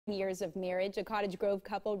Years of marriage, a Cottage Grove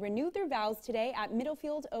couple renewed their vows today at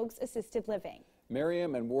Middlefield Oaks Assisted Living.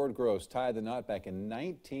 Mariam and Ward Gross tied the knot back in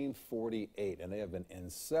 1948, and they have been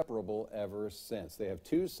inseparable ever since. They have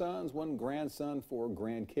 2 sons, 1 grandson, 4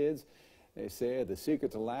 grandkids. They say the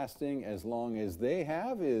secret to lasting as long as they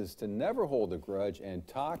have is to never hold a grudge and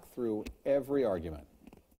talk through every argument.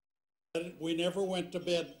 We never went to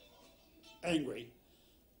bed angry.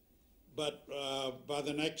 But by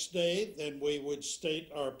the next day, then we would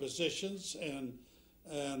state our positions and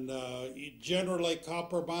generally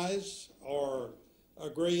compromise or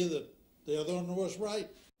agree that the other one was right.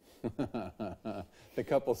 The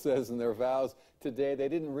couple says in their vows today they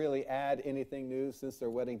didn't really add anything new since their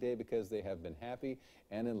wedding day because they have been happy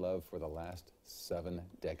and in love for the last 7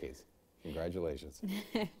 decades. Congratulations.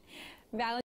 Valentine